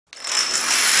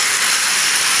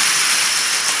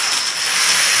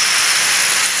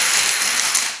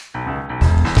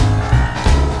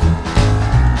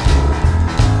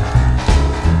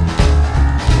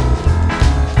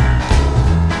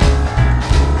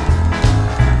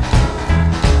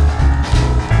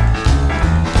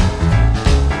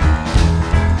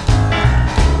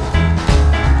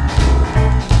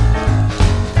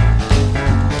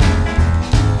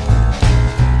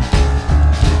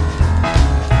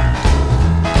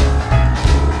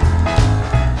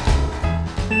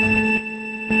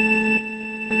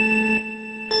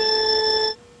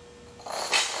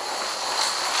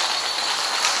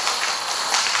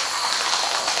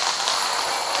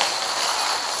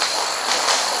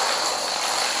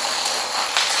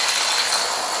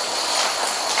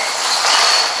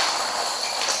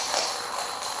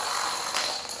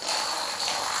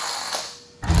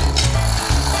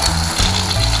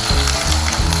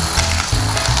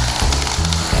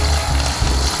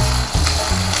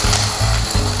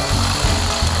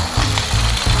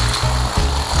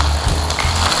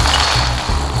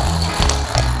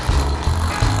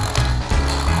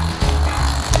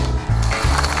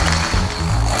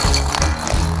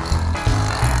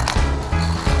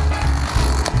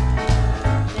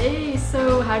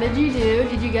how did you do?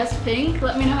 Did you guess pink?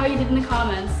 Let me know how you did in the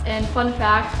comments. And fun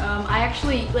fact, I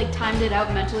actually timed it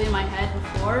out mentally in my head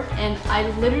before, and I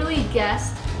literally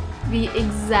guessed the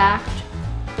exact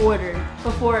order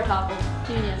before it toppled.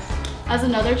 Genius. As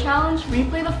another challenge,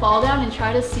 replay the fall down and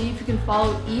try to see if you can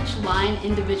follow each line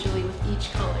individually with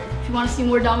each color. If you want to see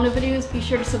more domino videos, be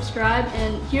sure to subscribe,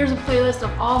 and here's a playlist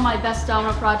of all my best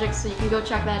domino projects so you can go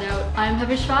check that out. I'm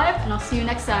Heavish5, and I'll see you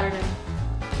next Saturday.